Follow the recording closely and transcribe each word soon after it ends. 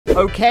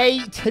Okay,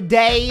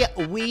 today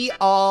we're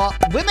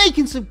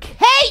making some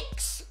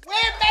cakes.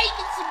 We're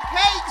making some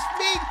cakes.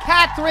 Me and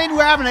Catherine,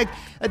 we're having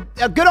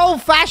a good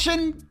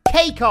old-fashioned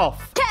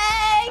cake-off.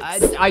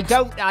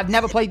 I've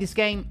never played this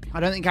game.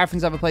 I don't think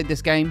Catherine's ever played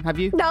this game. Have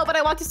you? No, but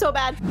I want to so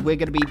bad. We're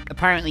going to be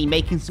apparently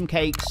making some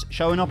cakes,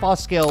 showing off our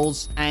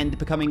skills, and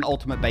becoming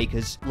ultimate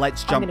bakers.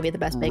 Let's jump I'm going to be the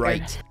best baker.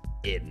 Right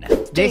in.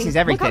 This is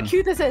everything. Look how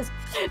cute this is.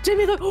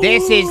 Jimmy, look.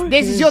 This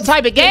is your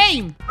type of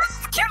game. This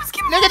is cute. It's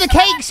cute. Look at the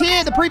cakes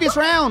here, the previous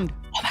round.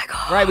 Oh my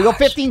god. Right, we got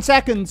 15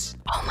 seconds.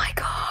 Oh my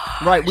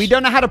god. Right, we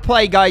don't know how to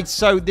play, guys,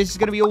 so this is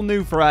going to be all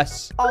new for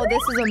us. Oh,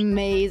 this is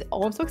amazing.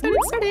 Oh, I'm so excited.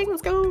 It's starting.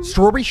 Let's go.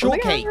 Strawberry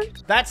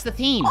shortcake. That's the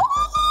theme.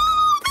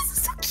 Oh, this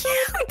is so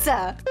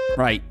cute.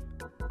 Right.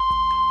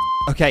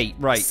 Okay,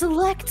 right.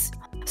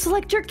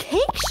 Select your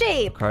cake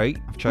shape. Okay,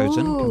 I've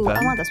chosen. Ooh, Confirm.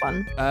 I want this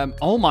one.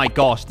 Oh my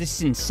gosh, this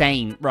is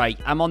insane. Right,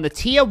 I'm on the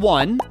tier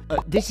 1.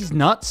 This is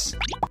nuts.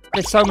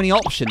 There's so many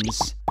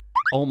options.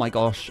 Oh my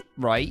gosh.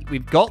 Right,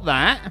 we've got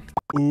that.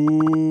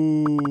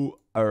 Ooh.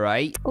 All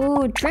right.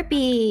 Ooh,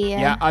 drippy.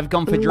 Yeah, I've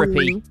gone for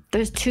drippy.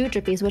 There's 2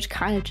 drippies. Which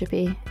kind of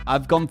drippy?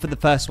 I've gone for the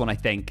first one, I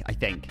think.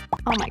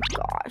 Oh my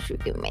gosh, you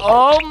can make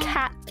Oh, a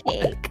cat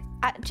cake.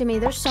 Jimmy,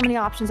 there's so many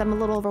options. I'm a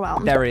little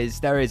overwhelmed. There is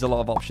a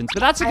lot of options,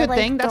 but that's a good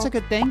thing. That's a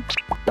good thing.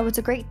 Oh, it's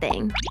a great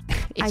thing.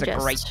 It's a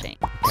great thing.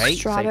 Okay,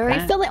 strawberry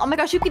filling. Oh my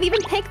gosh, you can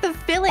even pick the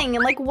filling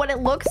and like what it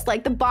looks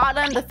like. The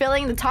bottom, the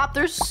filling, the top.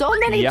 There's so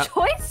many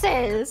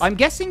choices. I'm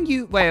guessing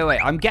you wait.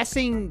 I'm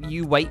guessing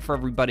you wait for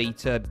everybody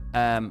to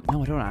no,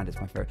 I don't add it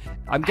to my favorite.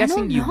 I'm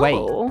guessing you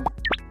wait.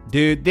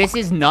 Dude, this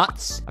is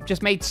nuts. I've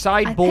just made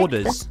side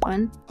borders. This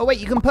one. Oh wait,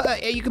 you can put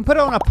it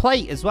on a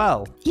plate as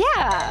well.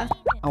 Yeah.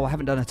 Oh, I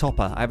haven't done a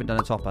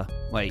topper.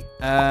 Wait.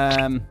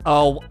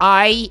 Oh,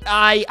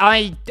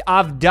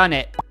 I've done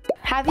it.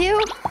 Have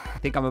you? I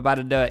think I'm about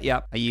to do it.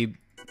 Yep. Are you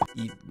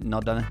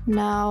not done it?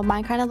 No,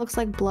 mine kind of looks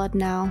like blood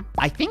now.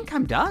 I think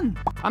I'm done.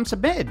 I'm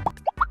submitted.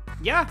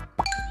 Yeah,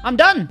 I'm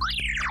done.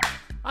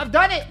 I've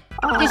done it.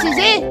 Oh. This is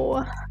it.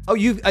 Oh,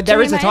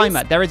 there is a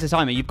timer. There is a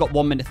timer. You've got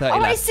 1 minute 30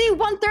 left. I see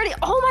 1:30.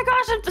 Oh my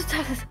gosh, I'm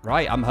just...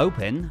 Right, I'm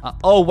hoping.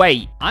 Oh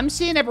wait, I'm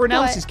seeing everyone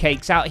else's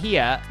cakes out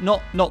here.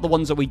 Not the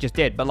ones that we just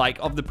did, but like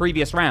of the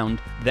previous round.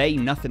 They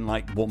nothing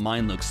like what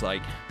mine looks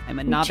like. I'm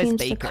a novice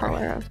baker. The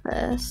color of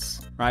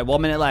this. Right,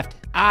 1 minute left.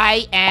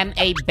 I am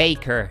a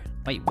baker.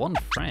 Wait, one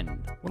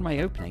friend. What am I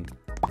opening?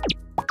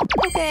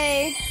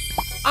 Okay.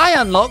 I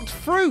unlocked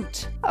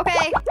fruit.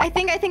 Okay, I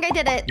think I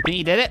did it. You think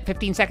you did it?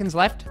 15 seconds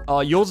left. Oh,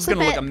 yours is going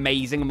to look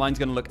amazing and mine's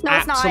going to look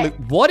absolute.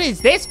 What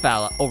is this,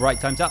 fella? Oh, right,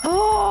 time's up.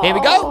 Oh. Here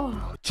we go.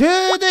 To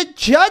the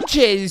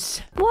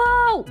judges.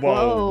 Whoa.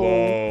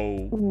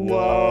 Whoa.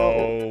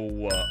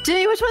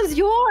 Jimmy, which one's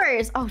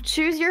yours? Oh,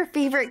 choose your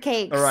favorite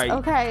cakes. All right.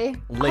 Okay.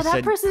 Listen. Oh,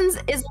 that person's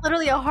is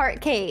literally a heart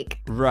cake.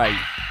 Right.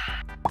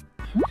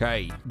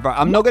 Okay. Right,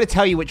 I'm not going to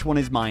tell you which one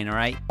is mine, all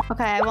right?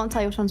 Okay, I won't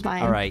tell you which one's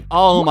mine. All right.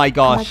 Oh, my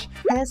gosh.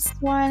 I like this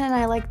one, and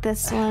I like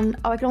this one.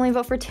 Oh, I can only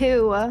vote for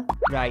 2.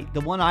 Right.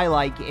 The one I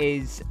like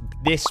is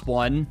this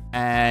one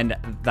and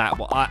that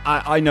one.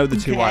 I know the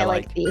two I like. I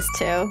like these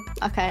 2.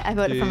 Okay, I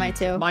voted for my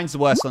 2. Mine's the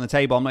worst on the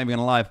table. I'm not even going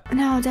to lie.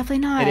 No, definitely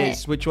not. It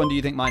is. Which one do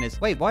you think mine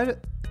is? Wait,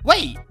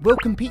 Wait, we'll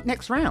compete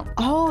next round.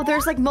 Oh,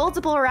 there's like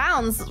multiple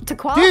rounds to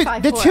qualify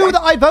for. Dude, the 2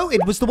 that I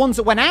voted was the ones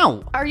that went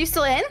out. Are you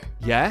still in?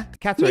 Yeah.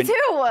 Catherine. Me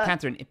too.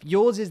 Catherine, if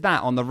yours is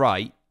that on the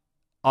right,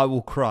 I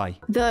will cry.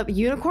 The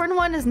unicorn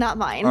one is not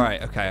mine. All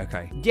right,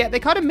 okay. Yeah,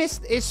 they kind of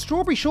missed. It's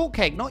strawberry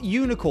shortcake, not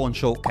unicorn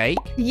shortcake.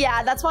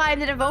 Yeah, that's why I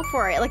didn't vote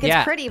for it. Like,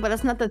 it's pretty, but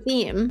it's not the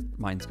theme.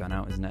 Mine's gone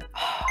out, isn't it?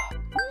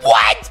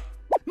 What?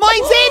 Mine's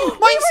in! Wait,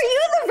 were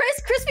you the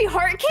Rice Krispie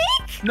heart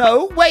cake?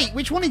 No, wait,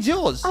 which one is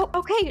yours? Oh,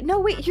 okay. No,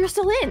 wait, you're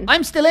still in.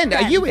 I'm still in.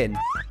 Are you in?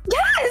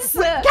 Yes!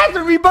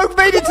 Catherine, we both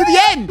made it to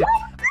the end.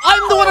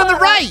 I'm the one on the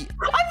right. I'm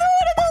the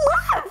one on the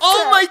left.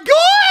 Oh my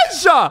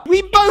gosh!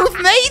 We both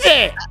made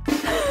it.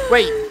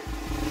 Wait.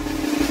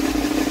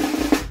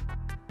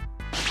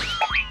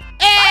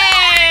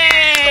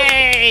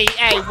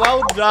 Hey,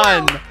 well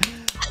done.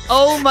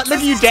 Oh my, look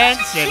at you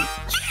dancing.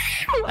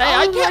 Hey,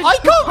 I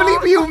can't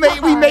believe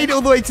we made it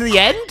all the way to the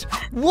end.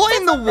 What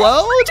in the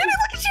world? Jimmy,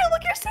 look at you.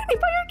 Look, you're standing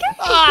by your cake.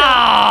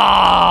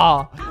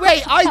 Ah!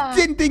 Wait, I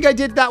didn't think I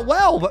did that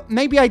well, but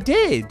maybe I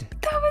did.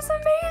 That was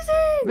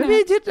amazing. Maybe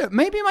I did.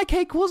 Maybe my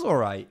cake was all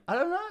right. I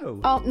don't know.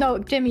 Oh, no,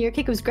 Jimmy, your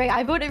cake was great.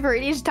 I voted for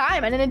it each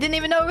time, and then I didn't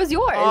even know it was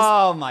yours.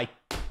 Oh, my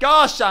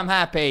gosh, I'm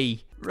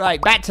happy.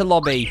 Right, back to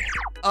lobby.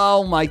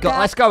 Oh, my God.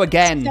 Let's go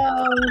again.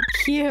 So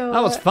cute.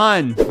 That was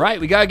fun. Right,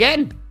 we go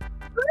again.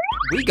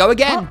 We go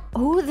again.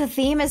 Oh, the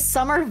theme is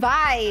summer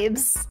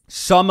vibes.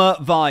 Summer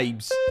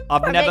vibes.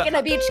 We're making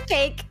a beach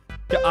cake.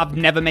 I've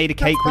never made a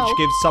cake which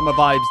gives summer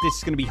vibes. This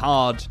is going to be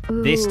hard.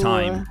 Ooh. This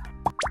time.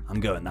 I'm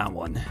going that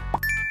one.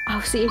 Oh,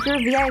 see, if you're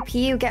a VIP,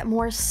 you get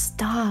more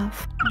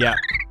stuff. Yeah.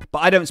 But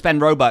I don't spend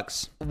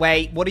Robux.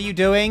 Wait, what are you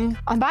doing?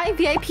 I'm buying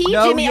VIP,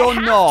 no, Jimmy. You're I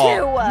have not.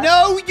 to.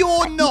 No,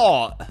 you're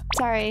not.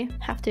 Sorry,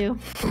 have to.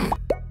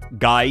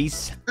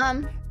 Guys.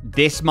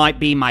 This might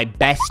be my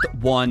best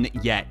one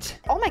yet.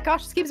 Oh my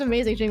gosh, this game's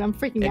amazing, Jimmy. I'm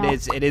freaking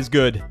out. It is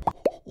good.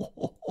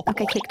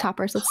 Okay, cake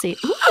toppers. Let's see.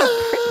 Ooh,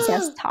 a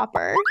princess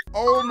topper.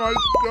 Oh my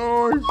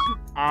gosh.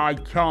 I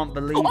can't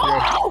believe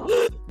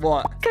it.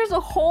 What? There's a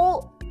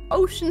whole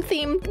ocean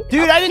theme.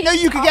 Dude, I didn't know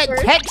you could get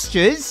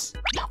textures.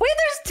 Wait,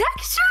 there's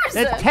textures.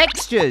 There's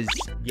textures.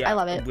 Yeah, I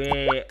love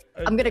it.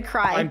 I'm gonna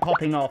cry. I'm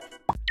popping off.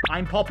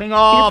 I'm popping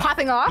off. You're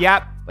popping off?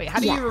 Yep. Wait, how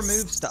do you remove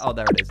stuff? Oh,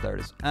 there it is. There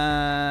it is.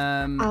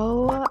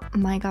 Oh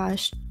my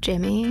gosh,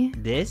 Jimmy.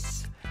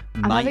 This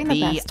I'm might having the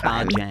be best our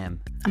time. jam.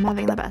 I'm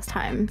having the best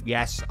time.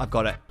 Yes, I've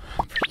got it.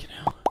 I'm freaking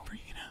out. I'm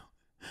freaking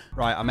out.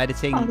 Right, I'm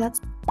editing. Oh,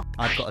 that's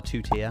I've got a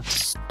 2-tier.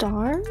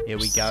 stars. Here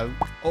we go.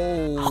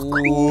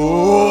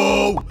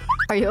 Oh.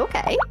 Are you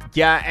okay?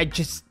 Yeah, I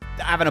just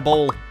having a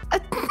ball.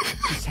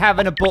 Just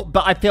having a ball,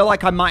 but I feel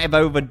like I might have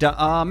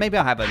overdone. Maybe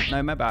I haven't.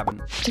 No, maybe I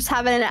haven't. Just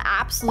having an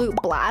absolute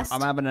blast.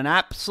 I'm having an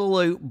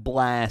absolute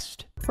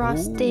blast.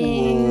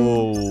 Frosting.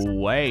 Oh,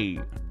 wait.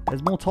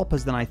 There's more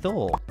toppers than I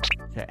thought.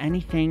 Is there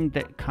anything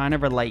that kind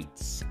of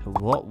relates to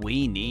what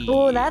we need?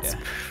 Oh, that's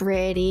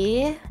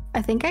pretty.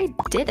 I think I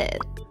did it.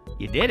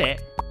 You did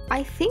it?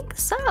 I think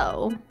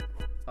so.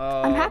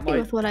 I'm happy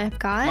with what I've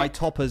got. My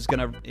topper's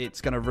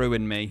it's gonna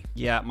ruin me.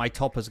 Yeah, my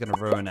topper's gonna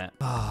ruin it.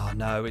 Oh,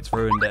 no, it's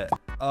ruined it.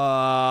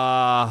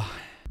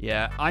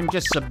 Yeah, I'm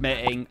just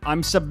submitting.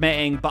 I'm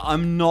submitting, but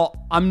I'm not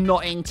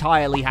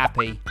entirely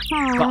happy.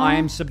 Aww. But I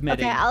am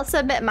submitting. Okay, I'll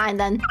submit mine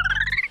then.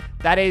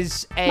 That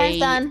is Mine's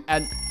done.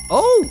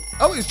 Oh,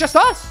 it's just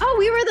us. Oh,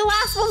 we were the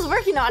last ones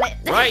working on it.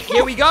 Right,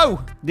 here we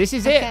go. This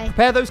is it.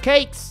 Prepare those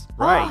cakes.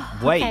 Right,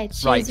 wait. Okay,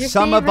 choose right, your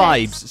summer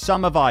favorites. vibes.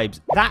 Summer vibes.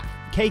 That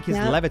cake is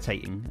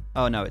levitating.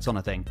 Oh, no, it's on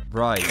a thing.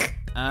 Right.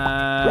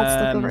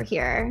 Let's look over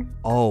here.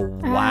 Oh,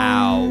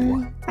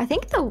 wow. I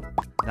think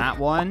That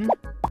one.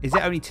 Is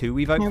it only 2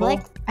 we vote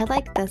for? I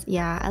like this.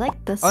 Yeah, I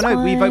like this Oh, no,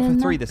 one. we vote for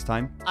 3 this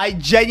time. I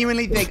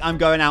genuinely think I'm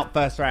going out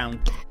first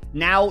round.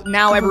 Now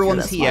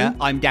everyone's here. One.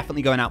 I'm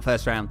definitely going out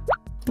first round.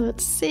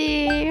 Let's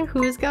see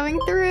who's going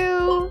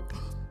through.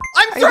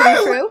 I'm Are you going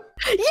through! through?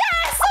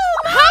 Yes!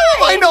 How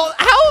am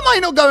I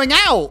not going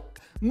out?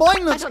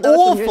 Mine looks I don't know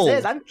which awful. one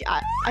yours is.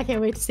 I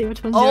can't wait to see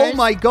which one's Oh yours.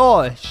 my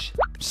gosh.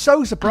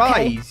 So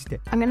surprised.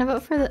 I'm gonna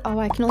vote for the. Oh,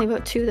 I can only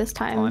vote 2 this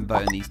time. Oh, I'm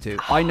voting these 2.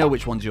 I know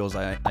which one's yours,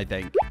 I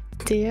think.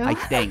 Do you? I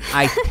think.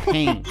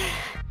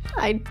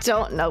 I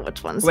don't know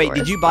which one's Wait, yours,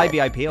 did you buy but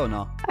VIP or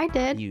not? I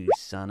did. You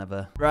son of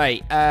a...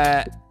 Right,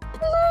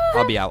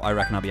 I'll be out. I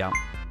reckon I'll be out.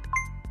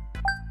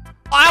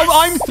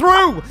 I'm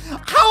through!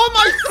 How am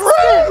I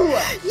through?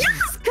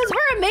 Yes, because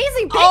we're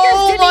amazing bakers,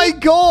 Oh Jimmy. my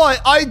god!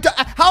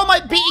 How am I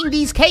beating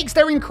these cakes?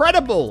 They're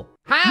incredible.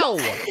 How?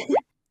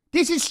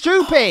 This is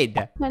stupid.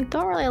 I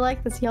don't really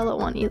like this yellow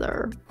one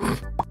either.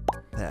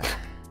 There.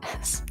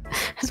 Is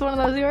one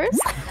of those yours?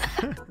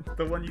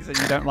 The one you said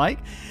you don't like?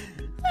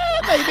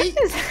 Maybe.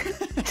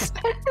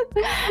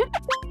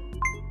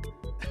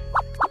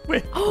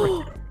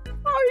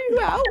 Are you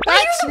out?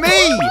 That's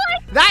me!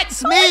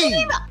 That's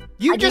me!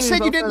 You just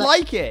said you didn't that.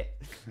 like it.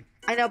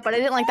 I know, but I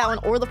didn't like that one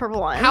or the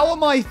purple one. How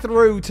am I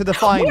through to the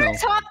final? We're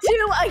top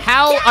 2 again!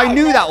 How? I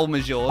knew that one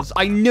was yours.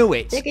 I knew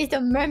it. Look, it's the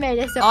mermaid.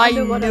 It's the I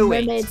underwater knew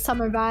it. mermaid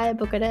summer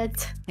vibe. Look at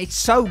it. It's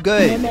so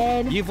good.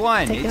 Mermaid. You've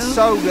won. Take It's it.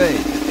 so good.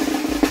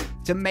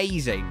 It's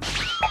amazing.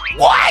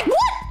 What?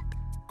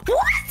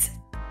 What?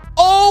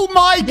 Oh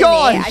my Jimmy,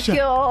 gosh! I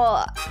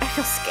feel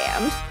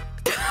scammed.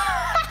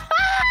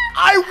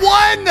 I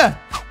won!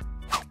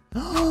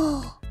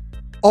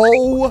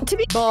 Oh To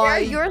be my... fair,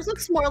 yours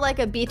looks more like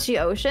a beachy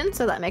ocean,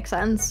 so that makes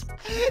sense.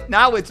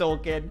 Now we're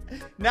talking.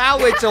 Now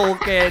we're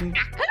talking.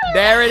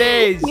 There it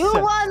is. You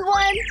won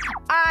one.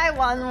 I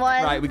won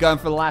one. Right, we going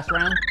for the last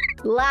round?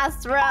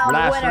 Last round.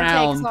 Last Winner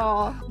round. takes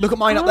all. Look at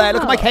mine up there.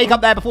 Look at my cake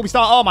up there before we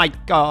start. Oh my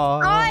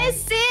god. Oh, I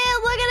see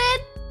it. Look at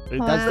it. It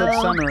does look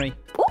Wow. summery.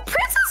 Oh,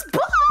 Princess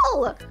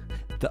Ball.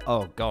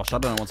 Oh gosh, I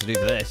don't know what to do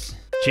for this.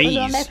 We're gonna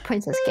Jeez. make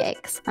princess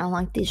cakes. I don't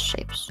like these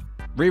shapes.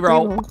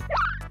 Reroll.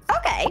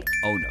 Okay.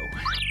 Oh no.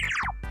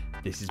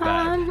 This is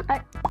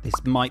bad. This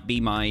might be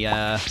my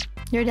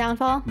Your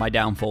downfall? my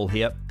downfall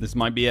here. This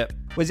might be it.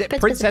 Was it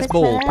Princess Princess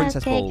Ball? cake.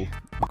 Princess Ball.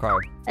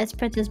 Okay. It's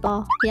Princess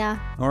Ball. Yeah.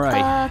 All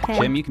right. Okay.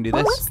 Jim, you can do Oh,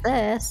 this. what's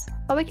this?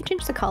 Oh, we can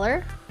change the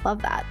color.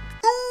 Love that.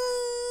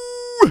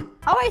 Ooh!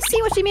 Oh, I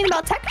see what you mean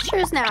about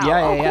textures now.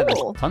 Yeah.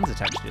 Cool. There's tons of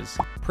textures.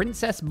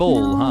 Princess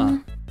Ball, huh?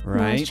 Now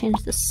Right. Let's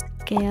change the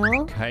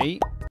scale. Okay.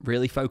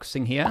 Really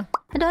focusing here.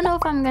 I don't know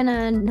if I'm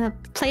gonna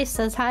place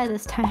as high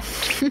this time.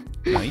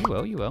 No, you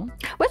will. You will.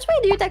 Which way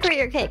do you decorate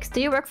your cakes? Do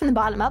you work from the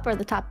bottom up or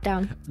the top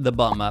down? The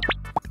bottom up.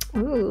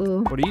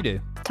 Ooh, What do you do?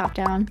 top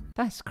down.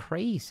 That's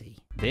crazy.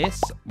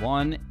 This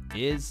one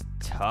is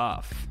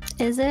tough.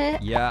 Is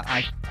it? Yeah,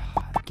 I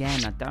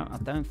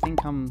don't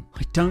think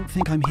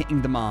I'm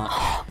hitting the mark.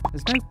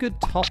 There's no good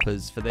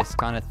toppers for this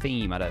kind of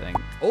theme, I don't think.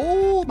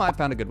 Oh, might have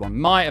found a good one.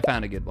 Might have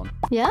found a good one.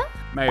 Yeah?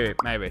 Maybe.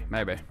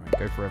 Right,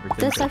 go for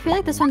everything. I feel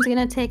like this one's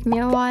gonna take me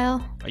a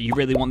while. You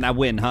really want that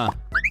win, huh?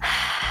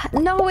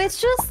 No,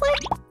 it's just like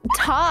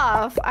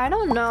tough. I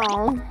don't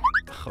know.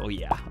 Oh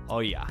yeah.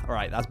 All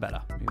right, that's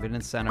better. Move it in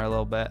the center a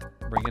little bit.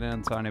 Bring it in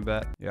a tiny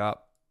bit. Yep.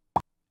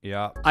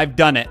 I've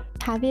done it.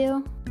 Have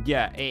you?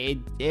 Yeah,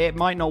 it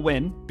might not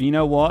win, but you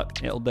know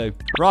what? It'll do.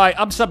 Right,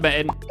 I'm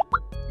submitting.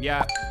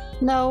 Yeah.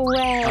 No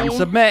way. I'm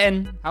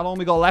submitting. How long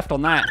we got left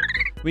on that?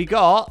 We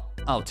got...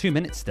 Oh, 2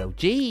 minutes still.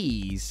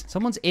 Jeez.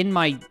 Someone's in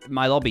my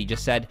lobby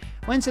just said,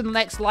 when's the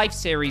next life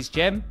series,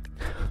 Jim?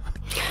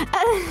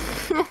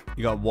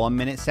 You got 1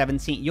 minute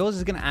 17. Yours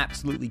is going to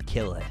absolutely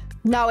kill it.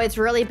 No, it's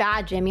really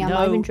bad, Jimmy. I'm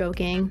not even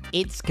joking.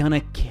 It's going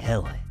to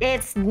kill it.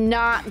 It's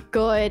not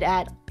good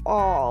at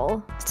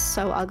all. It's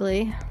so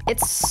ugly.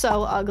 It's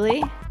so ugly.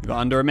 You got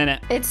under a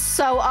minute. It's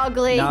so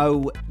ugly.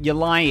 No, you're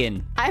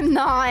lying. I'm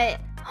not.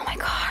 Oh my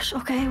gosh.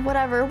 Okay,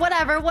 whatever.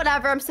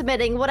 I'm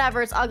submitting.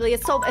 Whatever. It's ugly.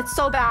 It's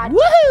so bad.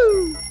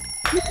 Woohoo!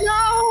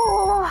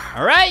 No.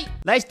 All right,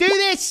 let's do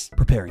this.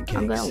 Preparing cakes.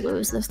 I'm gonna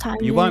lose this time.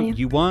 You won't.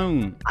 You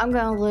won't. I'm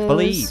gonna lose.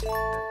 Believe.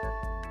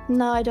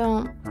 No, I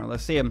don't. All right,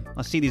 let's see them.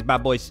 Let's see these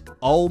bad boys.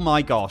 Oh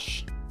my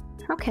gosh.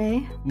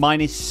 Okay. Mine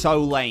is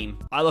so lame.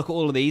 I look at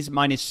all of these.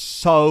 Mine is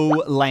so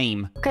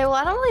lame. Okay, well,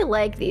 I don't really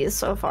like these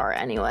so far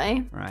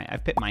anyway. All right,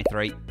 I've picked my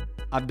 3.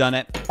 I've done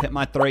it. Pick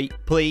my 3.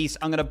 Please,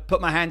 I'm going to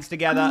put my hands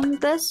together.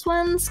 This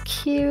one's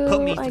cute.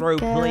 Put me through,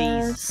 I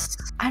please.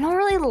 I don't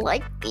really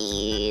like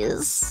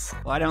these.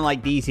 Well, I don't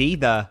like these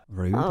either.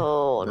 Rude.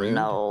 Oh, Rude.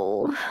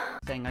 no.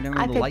 Saying I don't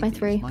really like my these.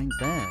 3. Mine's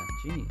there.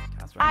 Jeez,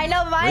 Catherine. I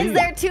know mine's Rude.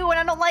 there too, and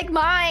I don't like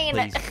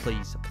mine.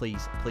 Please.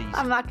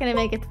 I'm not going to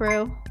make it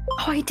through.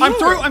 Oh, I did.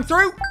 I'm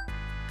through.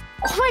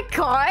 Oh my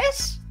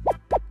gosh.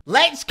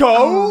 Let's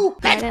go.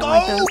 I didn't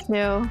like those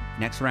two.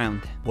 Next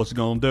round. What's it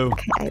going to do?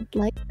 Okay, I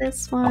like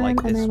this one,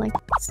 like this and I one. like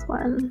this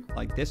one. I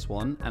like this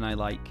one, and I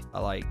like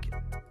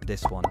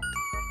this one.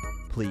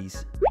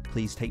 Please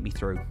take me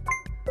through.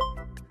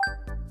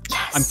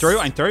 Yes. I'm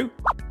through.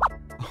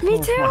 Me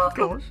too. Oh my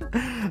gosh.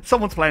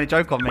 Someone's playing a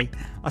joke on me.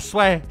 I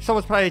swear,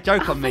 someone's playing a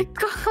joke on me.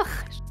 Oh my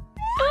gosh.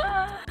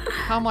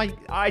 How am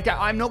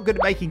I'm not good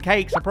at making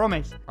cakes, I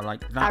promise. I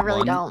like that one. I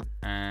really don't.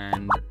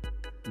 And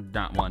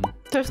that one.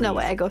 There's no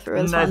way I go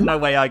through this There's one. no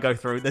way I go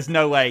through. There's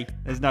no way.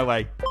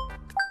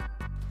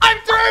 I'm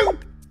through! No!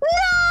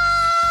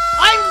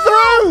 I'm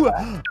through!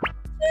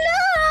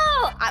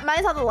 No!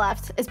 Mine's on the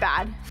left. It's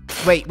bad.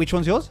 Wait, which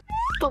one's yours?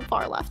 The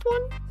far left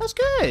one. That's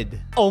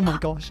good. Oh my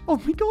gosh.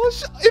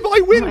 If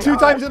I win 2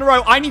 times in a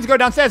row, I need to go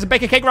downstairs and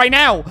bake a cake right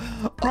now.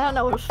 I don't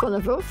know which one to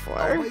vote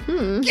for.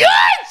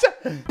 Yes!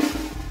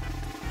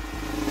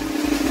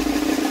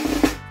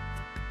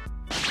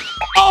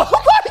 Oh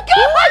my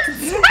god!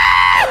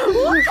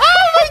 Oh my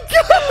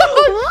god!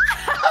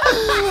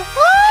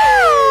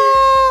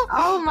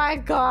 Oh my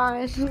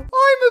gosh. I'm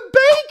a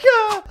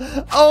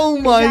baker! Oh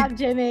my Good job,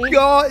 Jimmy.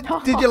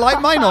 god. Did you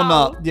like mine or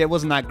not? Yeah, it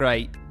wasn't that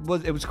great.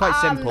 It was quite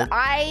simple.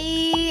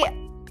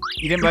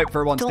 You didn't vote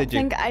for it once, did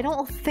you? I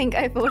don't think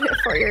I voted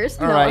for yours.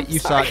 All right, you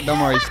suck. Don't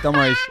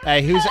worry.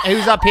 Hey,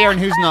 who's up here and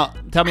who's not?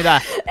 Tell me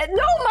that. No,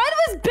 mine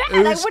was bad.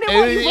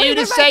 Who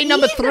to say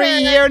number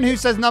 3 here and who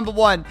says number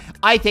 1?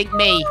 I think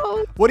me.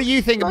 What do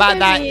you think about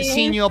that,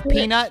 Senior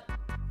Peanut?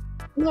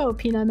 Hello,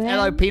 Peanut Man.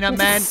 Hello, Peanut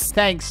Man.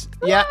 Thanks.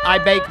 Yeah, I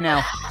bake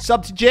now.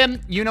 Sub to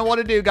Jim. You know what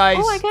to do, guys.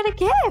 Oh, I got a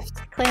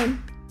gift.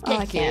 Claim. Oh,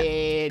 I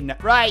can't.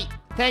 Right.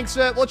 Thanks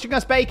for watching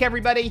us bake,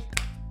 everybody.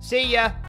 See ya.